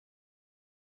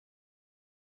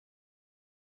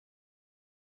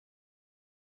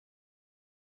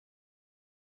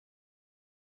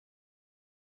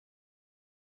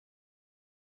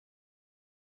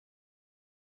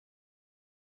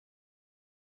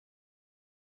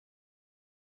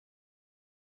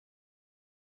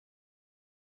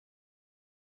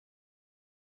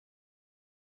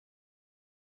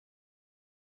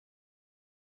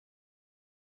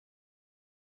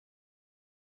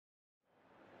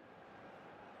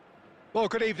Well,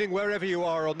 good evening wherever you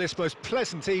are on this most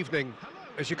pleasant evening.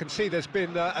 As you can see, there's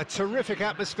been a terrific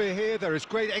atmosphere here. There is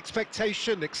great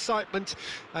expectation, excitement,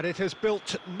 and it has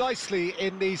built nicely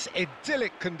in these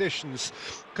idyllic conditions.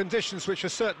 Conditions which are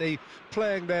certainly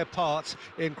playing their part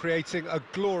in creating a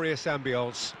glorious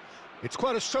ambience. It's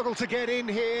quite a struggle to get in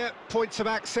here, points of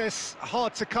access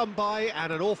hard to come by,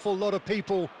 and an awful lot of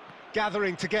people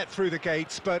gathering to get through the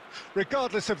gates, but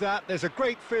regardless of that, there's a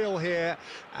great feel here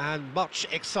and much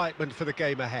excitement for the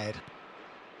game ahead.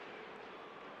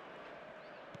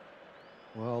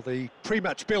 Well, the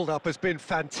pre-match build-up has been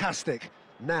fantastic.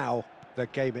 Now, the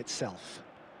game itself.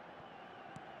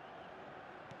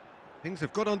 Things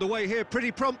have got underway here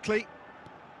pretty promptly.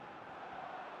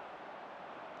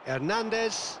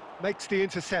 Hernandez makes the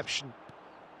interception.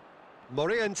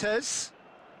 Morientes.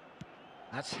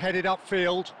 That's headed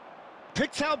upfield.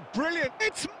 Picked out brilliant.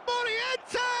 It's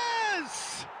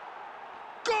Morientes!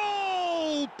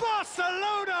 Goal!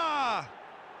 Barcelona!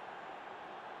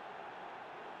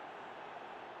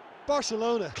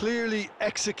 Barcelona clearly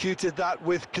executed that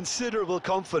with considerable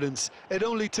confidence. It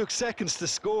only took seconds to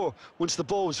score once the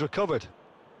ball was recovered.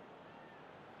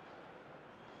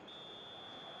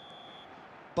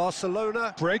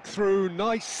 Barcelona breakthrough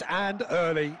nice and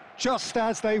early, just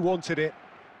as they wanted it.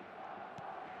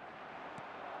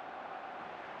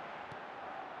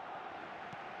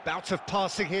 Bout of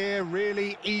passing here,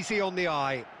 really easy on the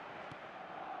eye.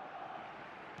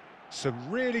 Some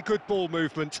really good ball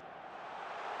movement.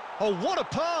 Oh, what a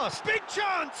pass! Big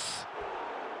chance!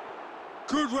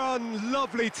 Good run,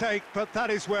 lovely take, but that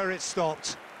is where it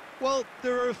stopped. Well,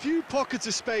 there are a few pockets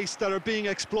of space that are being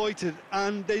exploited,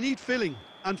 and they need filling,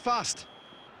 and fast.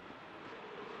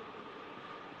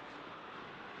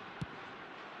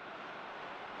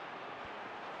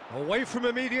 Away from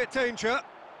immediate danger.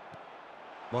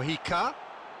 Mojica.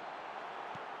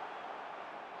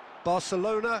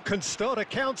 Barcelona can start a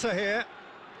counter here.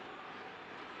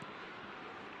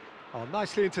 Oh,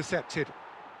 nicely intercepted.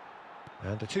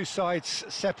 And the two sides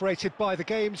separated by the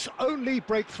game's only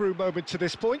breakthrough moment to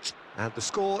this point. And the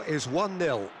score is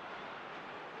 1-0.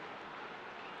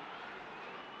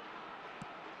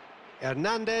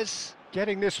 Hernandez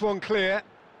getting this one clear.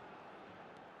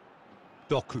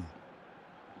 Doku.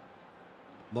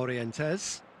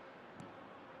 Morientes.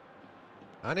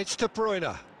 And it's De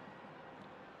Bruyne.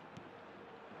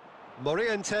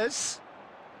 Morientes.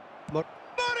 Morientes!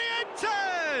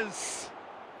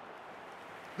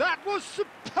 That was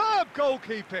superb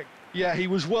goalkeeping. Yeah, he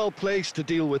was well placed to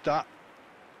deal with that.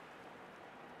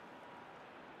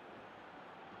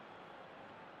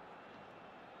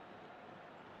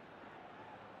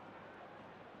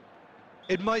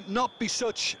 It might not be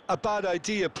such a bad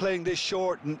idea playing this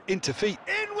short and into feet.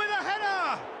 In with a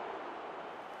header!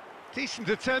 Decent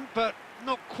attempt, but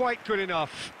not quite good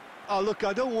enough. Oh, look,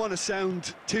 I don't want to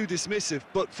sound too dismissive,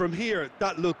 but from here,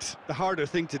 that looked the harder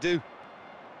thing to do.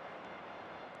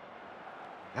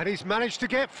 And he's managed to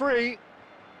get free.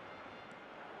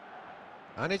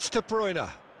 And it's De Bruyne.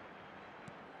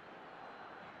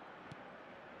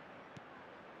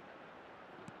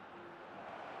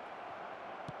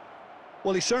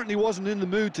 Well, he certainly wasn't in the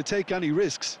mood to take any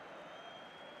risks.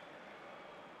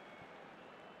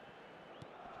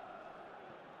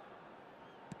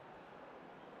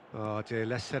 Oh dear,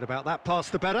 less said about that pass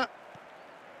the better.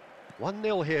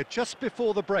 1-0 here just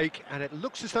before the break, and it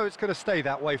looks as though it's going to stay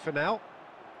that way for now.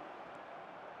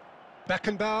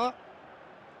 Beckenbauer.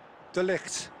 De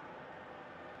Ligt.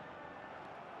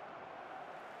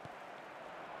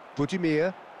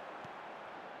 Budimir.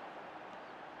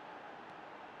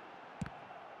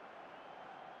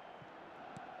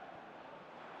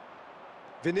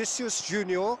 Vinicius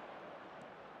Junior.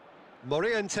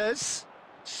 Morientes.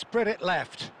 Spread it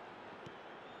left.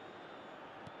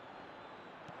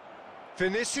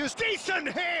 Vinicius, decent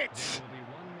hit! There will be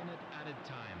 1 minute added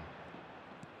time.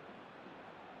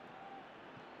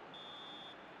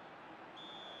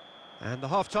 And the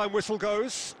half-time whistle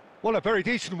goes. Well, a very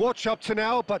decent watch up to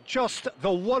now, but just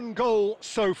the one goal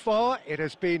so far. It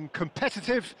has been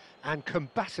competitive and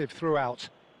combative throughout.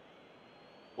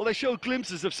 Well, they showed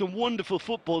glimpses of some wonderful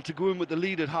football to go in with the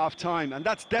lead at half-time, and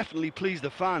that's definitely pleased the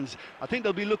fans. I think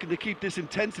they'll be looking to keep this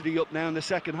intensity up now in the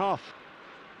second half.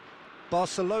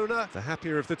 Barcelona, the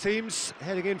happier of the teams,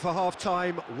 heading in for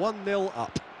half-time, 1-0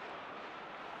 up.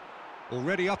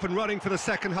 Already up and running for the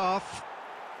second half.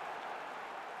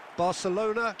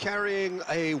 Barcelona carrying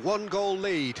a one-goal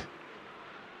lead.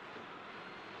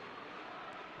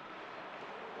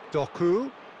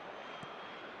 Doku.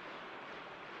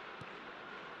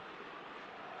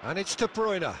 And it's De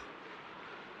Bruyne.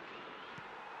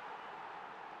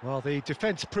 Well, the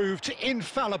defence proved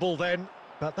infallible then,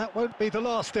 but that won't be the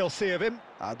last they'll see of him.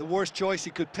 The worst choice he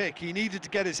could pick. He needed to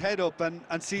get his head up and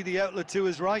see the outlet to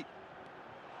his right.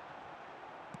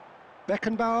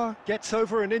 Beckenbauer gets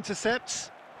over and intercepts.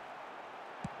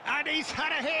 And he's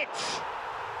had a hit!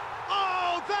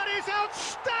 Oh, that is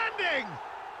outstanding!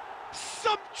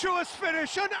 Sumptuous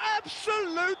finish, an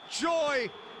absolute joy!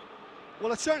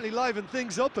 Well, it certainly livened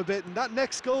things up a bit, and that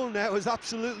next goal now is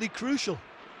absolutely crucial.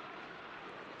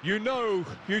 You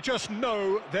just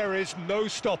know there is no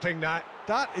stopping that.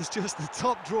 That is just the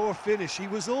top drawer finish. He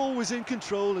was always in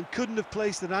control and couldn't have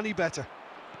placed it any better.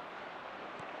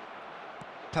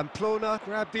 Pamplona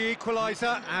grabbed the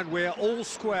equaliser and we're all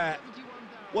square.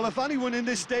 Well, if anyone in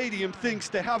this stadium thinks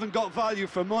they haven't got value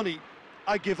for money,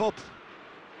 I give up.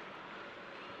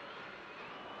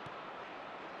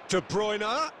 De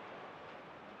Bruyne.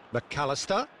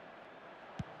 McAllister.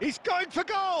 He's going for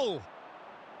goal!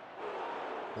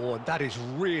 Oh, and that is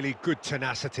really good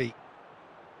tenacity.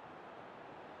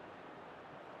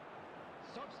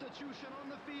 Substitution on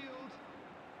the field.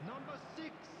 Number 6.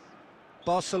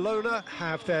 Barcelona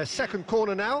have their second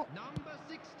corner now. Number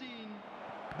 16.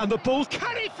 And the ball,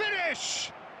 can he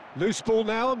finish? Loose ball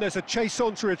now, and there's a chase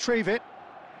on to retrieve it.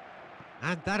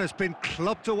 And that has been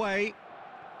clubbed away.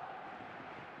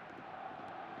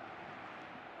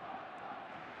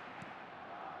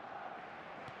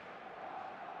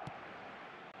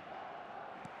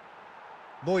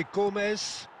 Moy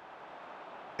Gomez.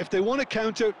 If they want to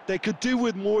counter, they could do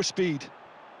with more speed.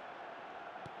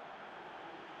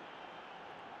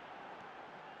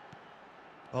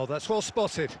 Oh, that's well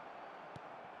spotted.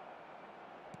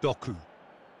 Doku.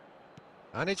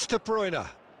 And it's De Bruyne.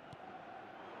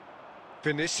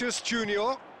 Vinicius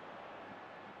Junior.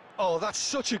 Oh, that's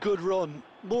such a good run.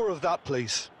 More of that,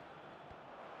 please.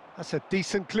 That's a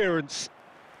decent clearance.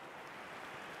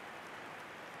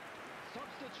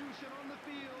 Substitution on the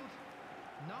field.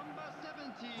 Number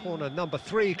 17. Corner number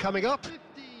 3 coming up. 15.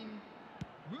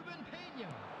 Ruben Peña.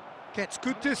 Gets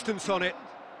good distance on it.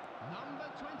 Number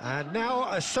 20. And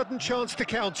now a sudden chance to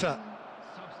counter.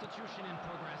 Substitution in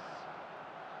progress.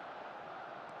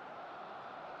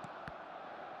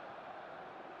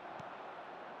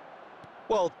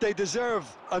 Well, they deserve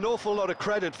an awful lot of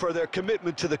credit for their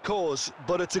commitment to the cause,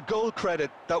 but it's a goal credit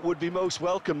that would be most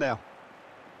welcome now.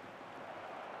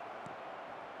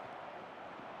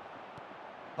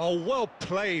 Oh, well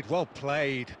played, well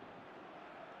played.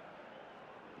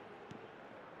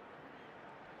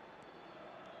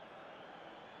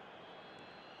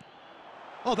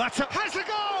 Oh, has a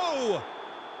go!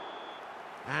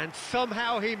 And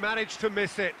somehow he managed to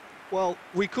miss it. Well,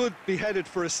 we could be headed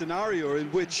for a scenario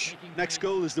in which next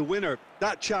goal is the winner.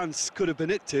 That chance could have been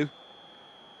it too.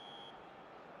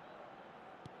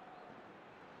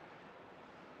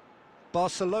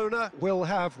 Barcelona will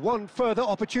have one further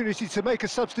opportunity to make a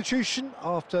substitution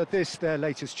after this, their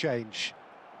latest change.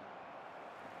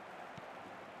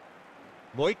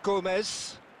 Moy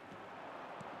Gomez.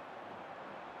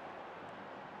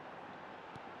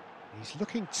 He's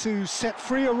looking to set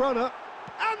free a runner.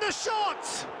 And the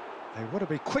shot! They want to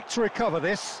be quick to recover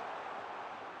this.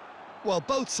 Well,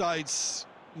 both sides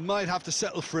might have to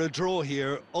settle for a draw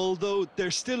here, although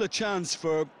there's still a chance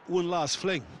for one last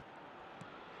fling.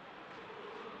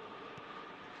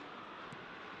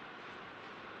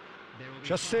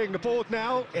 Just seeing the board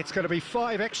now, it's going to be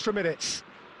 5 extra minutes.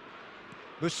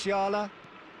 Musiala.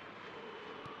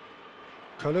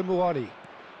 Kolumuani.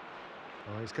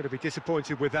 Oh, he's going to be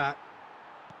disappointed with that.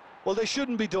 Well, they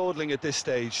shouldn't be dawdling at this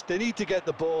stage. They need to get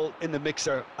the ball in the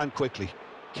mixer and quickly.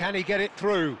 Can he get it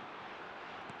through?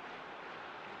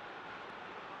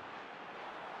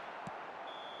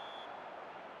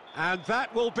 And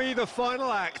that will be the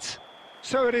final act.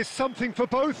 So it is something for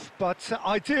both, but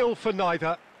ideal for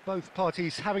neither. Both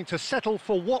parties having to settle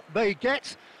for what they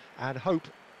get and hope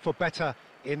for better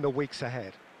in the weeks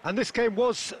ahead. And this game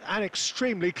was an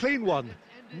extremely clean one.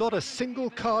 Not a single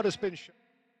card has been shown.